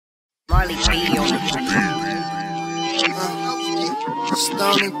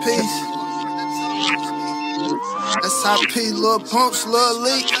Stone in peace. SIP, Lil Pumps, Lil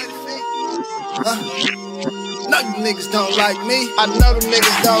Leak. Know you niggas don't like me. I know them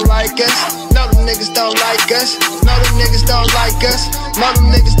niggas don't like us. Know them niggas don't like us. Know them niggas don't like us. Know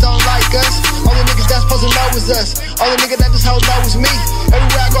them niggas don't like us. Only niggas that's supposed to know is us. Only nigga that this whole know is me.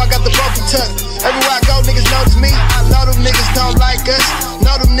 Everywhere I go, I got the broken tuck. Everywhere I go, niggas notice me. I know them niggas don't like us.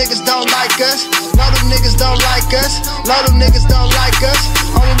 Know them niggas don't like us. Know them niggas don't like us. Know them niggas don't like us.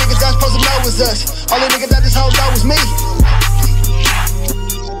 Only niggas that's supposed to know is us. Only nigga that this whole know is me.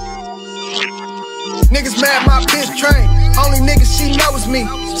 Niggas mad my bitch train. Only niggas she know is me.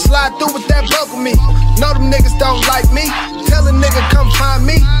 Slide through with that buck with me. Know them niggas don't like me. Tell a nigga come find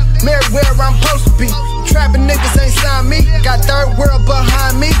me. Married where I'm supposed to be. Trapping niggas ain't signed me. Got third world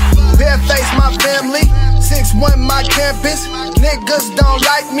behind me. Bearfaced my family. 6'1" my campus. Niggas don't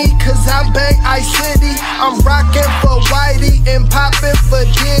like me cause I bang Ice City. I'm rockin' for Whitey and poppin' for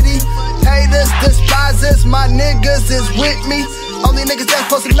Diddy. Haters, despisers, my niggas is with me. Only niggas that's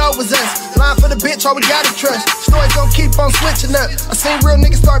supposed to know is us. Line for the bitch, all we gotta trust. Stories gon' keep on switching up. I seen real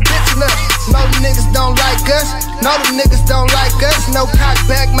niggas start bitching up. Know them niggas don't like us. Know them niggas don't like us. No cock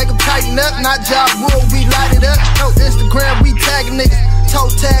back, make them tighten up. Not job rule, we light it up. No Instagram, we tagging niggas. Toe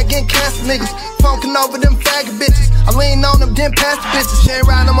tag and cancel niggas. Funkin' over them faggot bitches. I lean on them, then pass the bitches. She ain't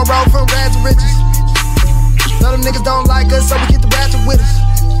riding on my road from rags to riches. Know them niggas don't like us, so we get the ratchet with us.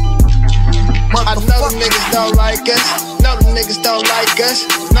 I know them niggas don't like us. Know them niggas don't like us.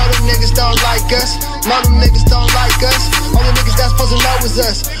 Know them niggas don't like us. Know them niggas don't like us. Only niggas that's supposed to know is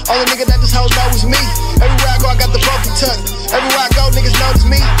us. Only nigga that this whole know is me. Everywhere I go, I got the broken tuck. Everywhere I go, niggas notice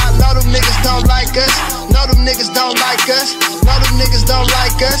me. I know them niggas don't like us. Know them niggas don't like us. Know them niggas don't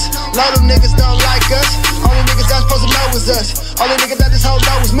like us. Know them niggas don't like us. Only niggas that's supposed to know is us. Only nigga that this whole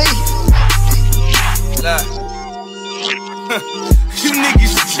know is me. You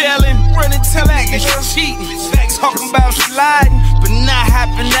niggas chillin', running till niggas cheatin', talking about sliding, but not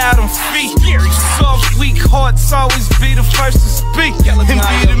hopping out on feet. Soft, weak hearts always be the first to speak, and be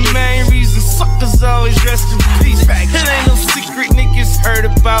the main reason suckers always rest in peace. It ain't no secret niggas heard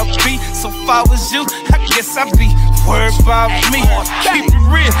about me, so if I was you, I guess I'd be worried about me. Keep it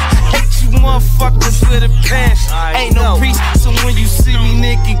real, I hate you motherfuckers with a passion. Ain't no peace, so when you see me,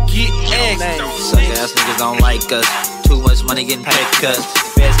 nigga, get asked. Suck ass niggas don't like us. Too much money getting paid cuts.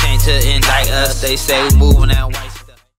 Feds came to indict us. They say we moving that white.